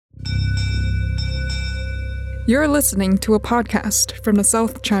You're listening to a podcast from the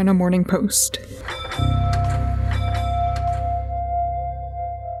South China Morning Post.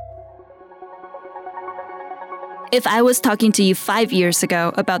 If I was talking to you 5 years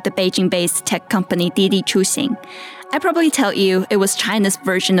ago about the Beijing-based tech company Didi, I'd probably tell you it was China's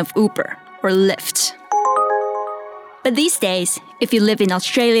version of Uber or Lyft. But these days, if you live in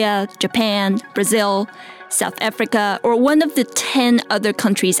Australia, Japan, Brazil, South Africa, or one of the 10 other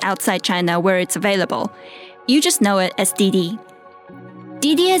countries outside China where it's available, you just know it as Didi.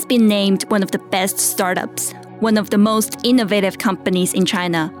 Didi has been named one of the best startups, one of the most innovative companies in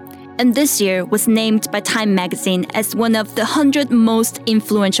China, and this year was named by Time magazine as one of the 100 most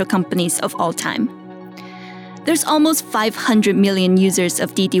influential companies of all time. There's almost 500 million users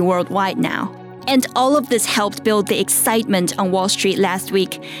of Didi worldwide now. And all of this helped build the excitement on Wall Street last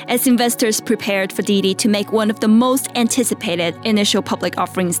week as investors prepared for Didi to make one of the most anticipated initial public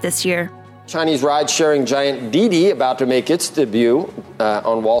offerings this year. Chinese ride-sharing giant Didi about to make its debut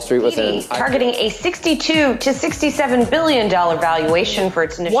on Wall Street with an targeting a $62 to $67 billion valuation for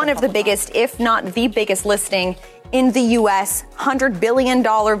its initial. One of the biggest, if not the biggest listing in the US, $100 billion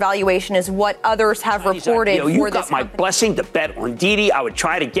valuation is what others have reported for this You got my company. blessing to bet on Didi. I would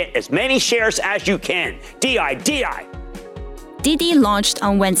try to get as many shares as you can. DI. Didi launched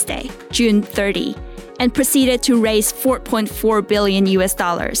on Wednesday, June 30, and proceeded to raise $4.4 billion US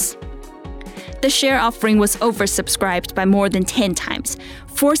dollars. The share offering was oversubscribed by more than 10 times,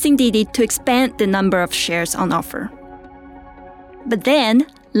 forcing Didi to expand the number of shares on offer. But then,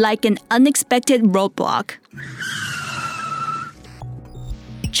 like an unexpected roadblock,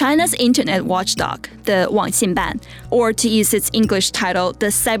 China's internet watchdog, the Xinmei, or to use its English title, the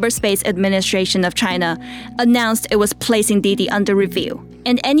Cyberspace Administration of China, announced it was placing Didi under review,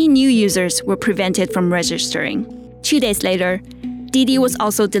 and any new users were prevented from registering. 2 days later, Didi was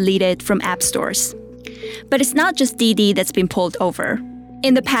also deleted from app stores. But it's not just Didi that's been pulled over.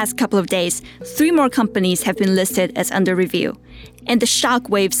 In the past couple of days, 3 more companies have been listed as under review, and the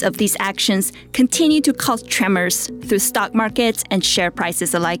shockwaves of these actions continue to cause tremors through stock markets and share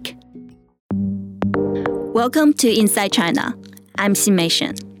prices alike. Welcome to Inside China. I'm Xinmei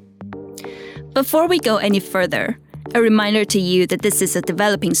Shen. Before we go any further, a reminder to you that this is a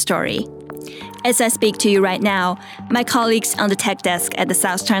developing story. As I speak to you right now, my colleagues on the tech desk at the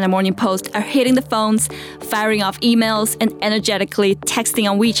South China Morning Post are hitting the phones, firing off emails, and energetically texting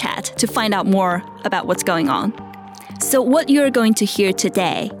on WeChat to find out more about what's going on. So what you're going to hear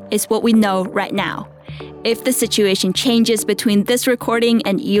today is what we know right now. If the situation changes between this recording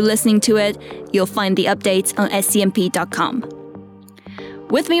and you listening to it, you'll find the updates on scmp.com.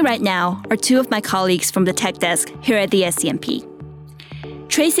 With me right now are 2 of my colleagues from the tech desk here at the SCMP.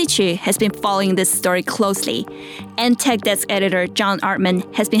 Tracy Qu has been following this story closely, and tech desk editor John Artman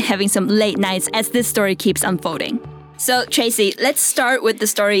has been having some late nights as this story keeps unfolding. So, Tracy, let's start with the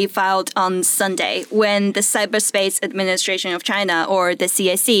story filed on Sunday when the Cyberspace Administration of China, or the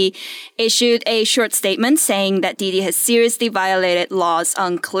CAC, issued a short statement saying that Didi has seriously violated laws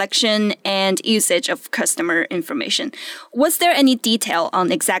on collection and usage of customer information. Was there any detail on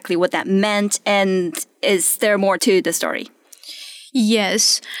exactly what that meant, and is there more to the story?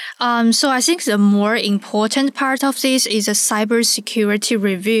 Yes. So I think the more important part of this is a cybersecurity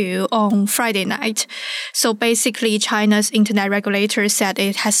review on Friday night. So basically, China's internet regulator said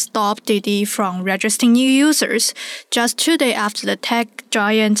it has stopped Didi from registering new users just 2 days after the tech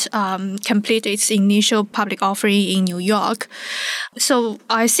giant completed its initial public offering in New York. So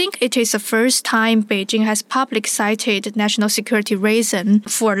I think it is the first time Beijing has publicly cited national security reason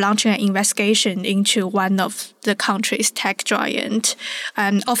for launching an investigation into one of the country's tech giant.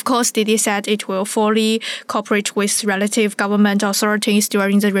 And of course, Didi said it will fully cooperate with relative government authorities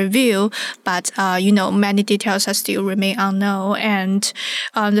during the review, but many details are still remain unknown. And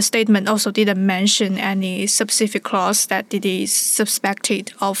the statement also didn't mention any specific clause that Didi is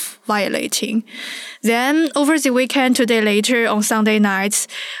suspected of violating. Then over the weekend, 2 days later, on Sunday nights,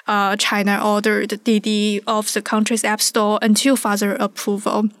 China ordered Didi off the country's app store until further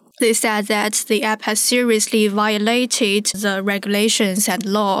approval. They said that the app has seriously violated the regulations and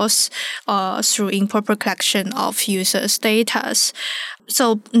laws through improper collection of users' data.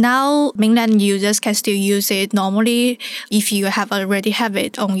 So now mainland users can still use it normally if you already have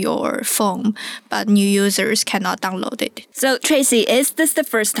it on your phone, but new users cannot download it. So Tracy, is this the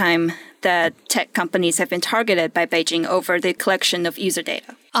first time that tech companies have been targeted by Beijing over the collection of user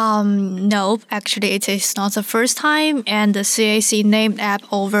data? No, actually, it is not the first time, and the CAC named app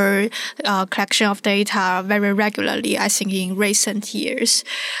over collection of data very regularly, I think, in recent years.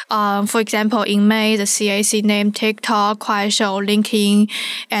 For example, in May, the CAC named TikTok, Kuaishou, LinkedIn,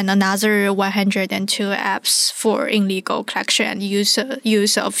 and another 102 apps for illegal collection and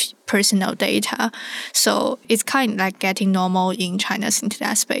use of personal data. So it's kind of like getting normal in China's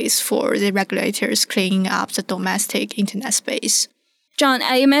internet space for the regulators cleaning up the domestic internet space. John,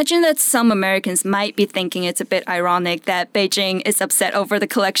 I imagine that some Americans might be thinking it's a bit ironic that Beijing is upset over the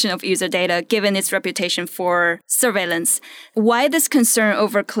collection of user data given its reputation for surveillance. Why this concern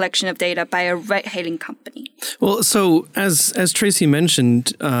over collection of data by a ride-hailing company? Well, so as Tracy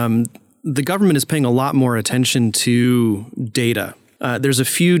mentioned, the government is paying a lot more attention to data. There's a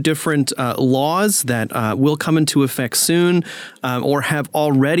few different laws that will come into effect soon or have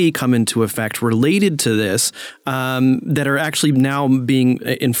already come into effect related to this that are actually now being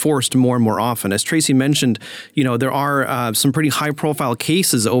enforced more and more often. As Tracy mentioned, there are some pretty high-profile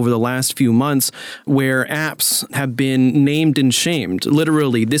cases over the last few months where apps have been named and shamed.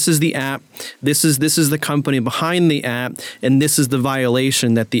 Literally, this is the app, this is the company behind the app, and this is the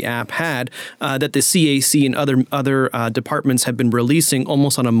violation that the app had that the CAC and other departments have been releasing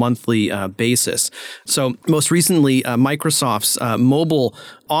almost on a monthly basis. So most recently, Microsoft's mobile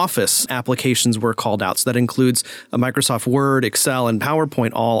Office applications were called out. So that includes Microsoft Word, Excel, and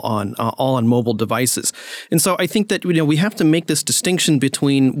PowerPoint all on mobile devices. And so I think that we have to make this distinction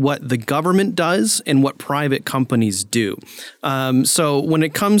between what the government does and what private companies do. So when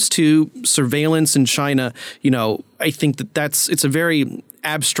it comes to surveillance in China, I think that it's a very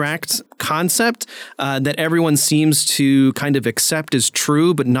abstract concept that everyone seems to kind of accept as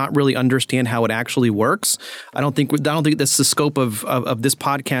true, but not really understand how it actually works. I don't think that's the scope of this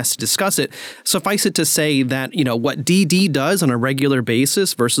podcast to discuss it. Suffice it to say that what Didi does on a regular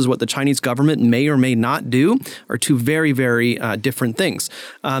basis versus what the Chinese government may or may not do are two very, very different things.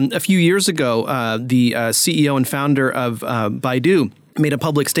 A few years ago, the CEO and founder of Baidu made a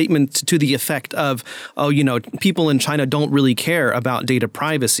public statement to the effect of, people in China don't really care about data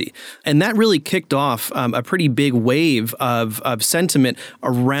privacy. And that really kicked off a pretty big wave of sentiment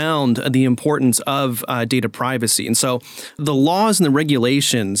around the importance of data privacy. And so the laws and the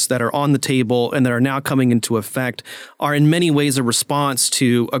regulations that are on the table and that are now coming into effect are in many ways a response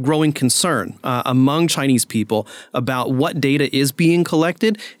to a growing concern among Chinese people about what data is being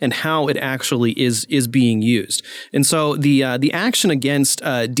collected and how it actually is being used. And so the action against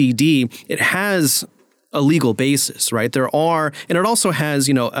Didi, it has a legal basis, right? And it also has,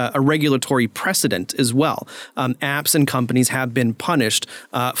 a regulatory precedent as well. Apps and companies have been punished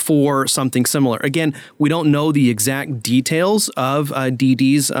for something similar. Again, we don't know the exact details of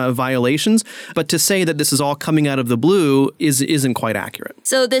Didi's violations, but to say that this is all coming out of the blue isn't quite accurate.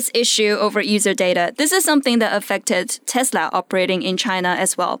 So this issue over user data, this is something that affected Tesla operating in China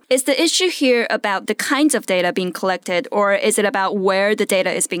as well. Is the issue here about the kinds of data being collected, or is it about where the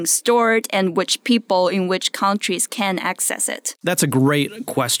data is being stored and which people in which countries can access it? That's a great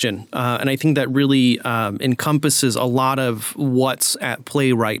question. And I think that really encompasses a lot of what's at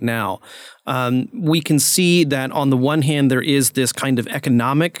play right now. We can see that on the one hand, there is this kind of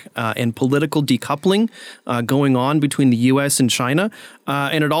economic and political decoupling going on between the U.S. and China,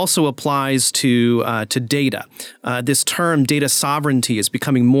 and it also applies to data. This term, data sovereignty, is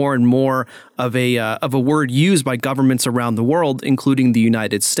becoming more and more of a word used by governments around the world, including the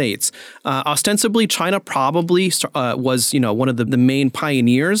United States. Ostensibly, China probably was one of the main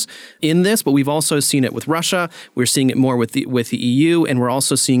pioneers in this, but we've also seen it with Russia. We're seeing it more with the EU, and we're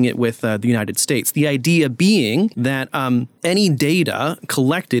also seeing it with the United States. The idea being that any data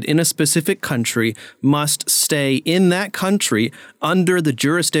collected in a specific country must stay in that country under the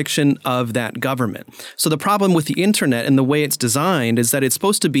jurisdiction of that government. So the problem with the internet and the way it's designed is that it's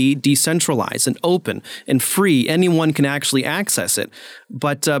supposed to be decentralized and open and free. Anyone can actually access it.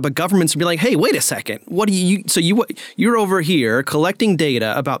 But governments would be like, hey, wait a second. What do you? So you're over here collecting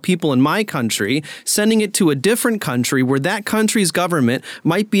data about people in my country, sending it to a different country where that country's government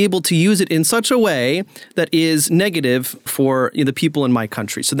might be able to use it in such a way that is negative for the people in my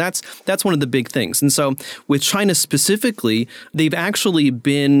country. So that's one of the big things. And so with China specifically, they've actually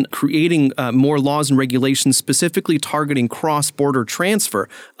been creating more laws and regulations specifically targeting cross-border transfer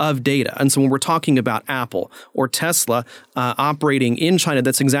of data. And so when we're talking about Apple or Tesla operating in China,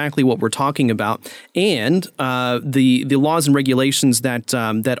 that's exactly what we're talking about. And the laws and regulations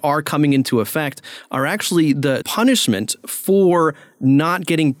that are coming into effect are actually the punishment for not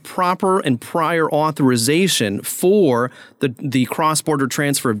getting proper and prior authorization for the cross-border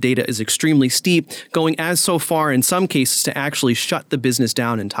transfer of data is extremely steep, going as so far in some cases to actually shut the business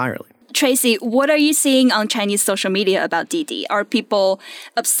down entirely. Tracy, what are you seeing on Chinese social media about Didi? Are people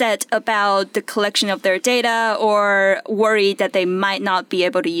upset about the collection of their data or worried that they might not be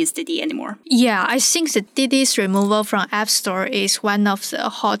able to use Didi anymore? Yeah, I think that Didi's removal from App Store is one of the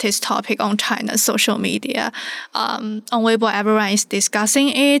hottest topic on China's social media. On Weibo, everyone is discussing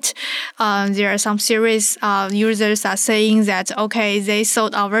it. There are some serious users are saying that, okay, they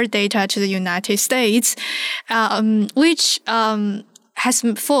sold our data to the United States, which has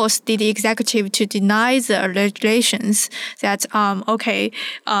forced Didi executive to deny the allegations that,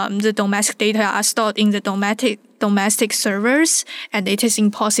 the domestic data are stored in the domestic servers, and it is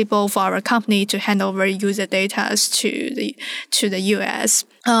impossible for our company to hand over user data to the US.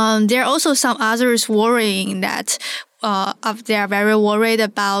 There are also some others worrying that they are very worried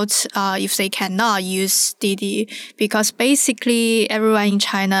about if they cannot use Didi, because basically everyone in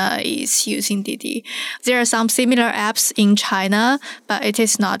China is using Didi. There are some similar apps in China, but it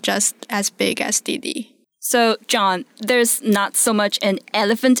is not just as big as Didi. So, John, there's not so much an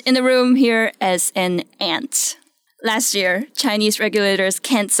elephant in the room here as an ant. Last year, Chinese regulators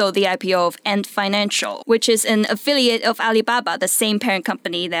canceled the IPO of Ant Financial, which is an affiliate of Alibaba, the same parent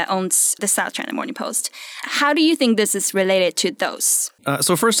company that owns the South China Morning Post. How do you think this is related to those?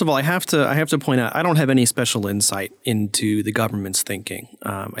 So first of all, I have to point out, I don't have any special insight into the government's thinking.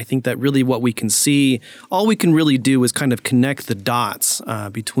 I think that really what we can see, all we can really do is kind of connect the dots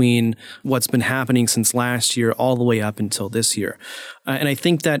between what's been happening since last year all the way up until this year. And I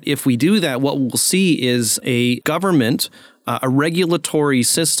think that if we do that, what we'll see is a government, a regulatory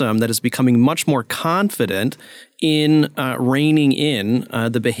system that is becoming much more confident in reining in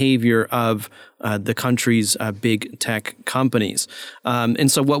the behavior of the country's big tech companies.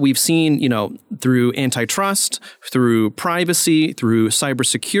 And so what we've seen, through antitrust, through privacy, through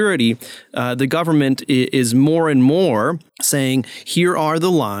cybersecurity, the government is more and more saying, here are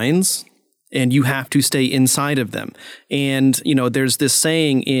the lines, and you have to stay inside of them. And, there's this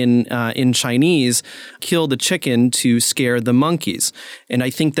saying in Chinese, kill the chicken to scare the monkeys. And I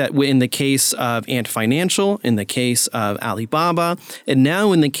think that in the case of Ant Financial, in the case of Alibaba, and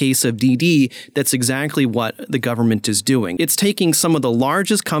now in the case of Didi, that's exactly what the government is doing. It's taking some of the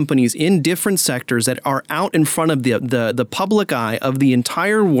largest companies in different sectors that are out in front of the public eye of the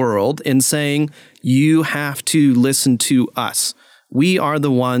entire world and saying, you have to listen to us. We are the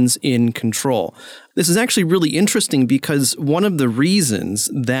ones in control. This is actually really interesting because one of the reasons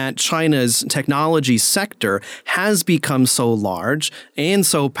that China's technology sector has become so large and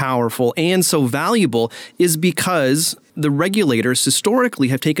so powerful and so valuable is because the regulators historically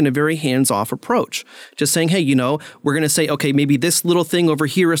have taken a very hands-off approach. Just saying, hey, we're going to say, okay, maybe this little thing over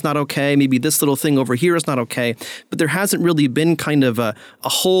here is not okay. Maybe this little thing over here is not okay. But there hasn't really been kind of a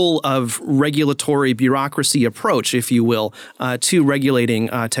whole of regulatory bureaucracy approach, if you will, to regulating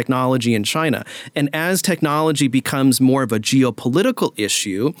technology in China. And as technology becomes more of a geopolitical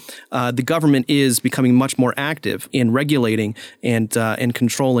issue, the government is becoming much more active in regulating and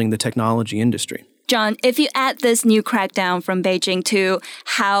controlling the technology industry. John, if you add this new crackdown from Beijing to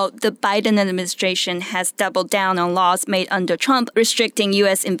how the Biden administration has doubled down on laws made under Trump restricting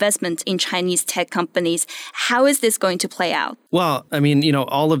U.S. investment in Chinese tech companies, how is this going to play out? Well, I mean,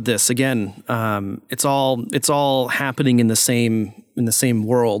 all of this, again, it's all happening in the same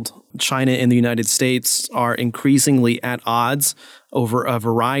world. China and the United States are increasingly at odds over a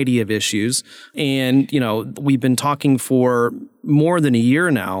variety of issues. And, we've been talking for more than a year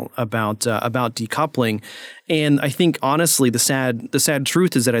now about decoupling. And I think, honestly, the sad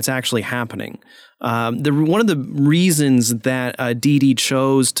truth is that it's actually happening. One of the reasons that Didi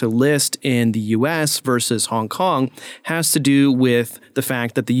chose to list in the U.S. versus Hong Kong has to do with the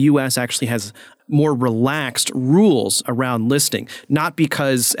fact that the U.S. actually has more relaxed rules around listing, not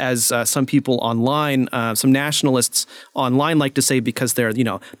because, as some people online, some nationalists online like to say, because they're,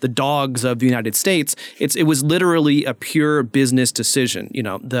 the dogs of the United States. It was literally a pure business decision.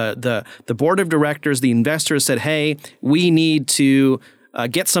 The board of directors, the investors said, hey, we need to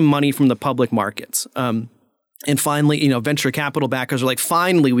get some money from the public markets. And finally, venture capital backers are like,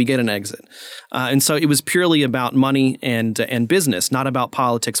 finally, we get an exit. And so it was purely about money and business, not about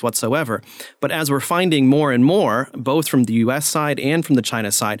politics whatsoever. But as we're finding more and more, both from the U.S. side and from the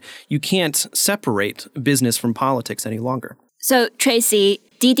China side, you can't separate business from politics any longer. So, Tracy,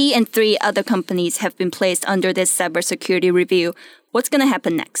 Didi and 3 other companies have been placed under this cybersecurity review. What's going to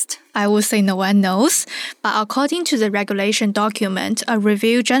happen next? I would say no one knows, but according to the regulation document, a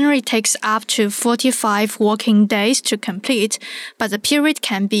review generally takes up to 45 working days to complete, but the period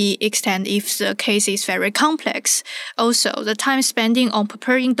can be extended if the case is very complex. Also, the time spending on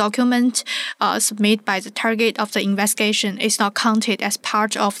preparing documents submitted by the target of the investigation is not counted as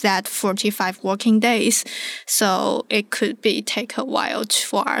part of that 45 working days, so it could take a while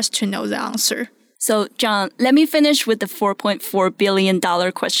for us to know the answer. So, John, let me finish with the $4.4 billion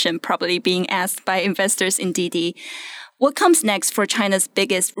question probably being asked by investors in Didi. What comes next for China's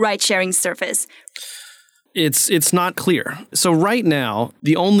biggest ride-sharing service? It's not clear. So right now,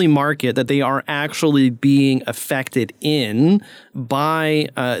 the only market that they are actually being affected in by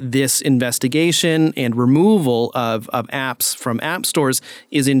this investigation and removal of apps from app stores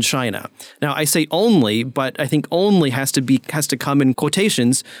is in China. Now, I say only, but I think only has to come in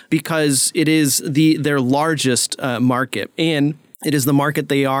quotations because it is their largest market, and it is the market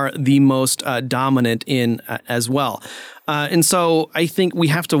they are the most dominant in as well. And so I think we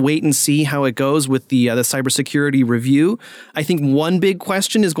have to wait and see how it goes with the cybersecurity review. I think one big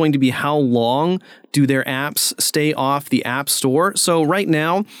question is going to be how long do their apps stay off the App Store? So right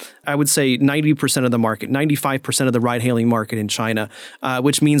now, I would say 90% of the market, 95% of the ride-hailing market in China,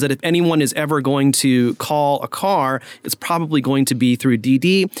 which means that if anyone is ever going to call a car, it's probably going to be through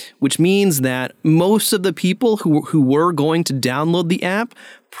Didi, which means that most of the people who were going to download the app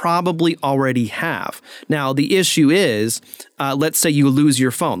probably already have. Now, the issue is, let's say you lose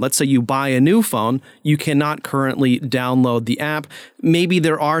your phone. Let's say you buy a new phone. You cannot currently download the app. Maybe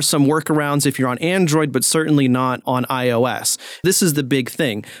there are some workarounds if you're on Android, but certainly not on iOS. This is the big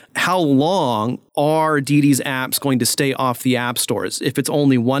thing. How long are Didi's apps going to stay off the app stores? If it's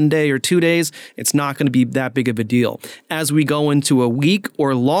only 1 day or 2 days, it's not going to be that big of a deal. As we go into a week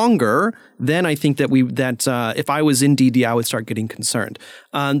or longer, then I think that if I was in Didi, I would start getting concerned.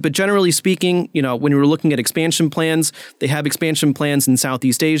 But generally speaking, when we're looking at expansion plans, they have expansion plans in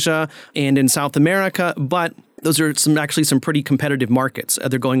Southeast Asia and in South America, but those are some pretty competitive markets.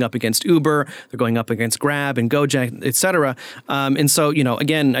 They're going up against Uber, they're going up against Grab and Gojek, et cetera. And so,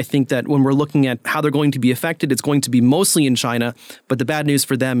 again, I think that when we're looking at how they're going to be affected, it's going to be mostly in China. But the bad news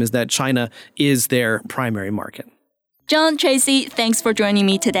for them is that China is their primary market. John, Tracy, thanks for joining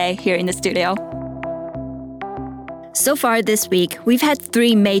me today here in the studio. So far this week, we've had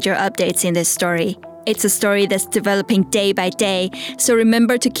 3 major updates in this story. It's a story that's developing day by day, so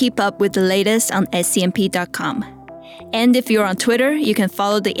remember to keep up with the latest on scmp.com. And if you're on Twitter, you can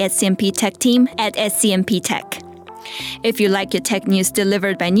follow the SCMP Tech team at SCMP Tech. If you like your tech news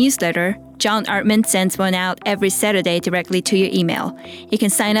delivered by newsletter, John Artman sends one out every Saturday directly to your email. You can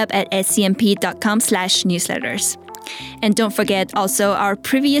sign up at scmp.com/newsletters. And don't forget also our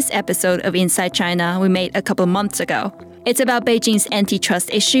previous episode of Inside China we made a couple months ago. It's about Beijing's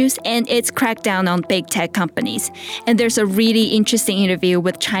antitrust issues and its crackdown on big tech companies. And there's a really interesting interview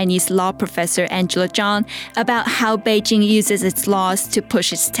with Chinese law professor Angela Zhang about how Beijing uses its laws to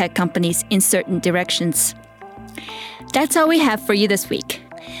push its tech companies in certain directions. That's all we have for you this week.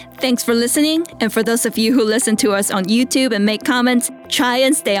 Thanks for listening, and for those of you who listen to us on YouTube and make comments, try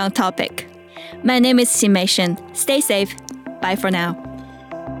and stay on topic. My name is Xinmei Shen. Stay safe. Bye for now.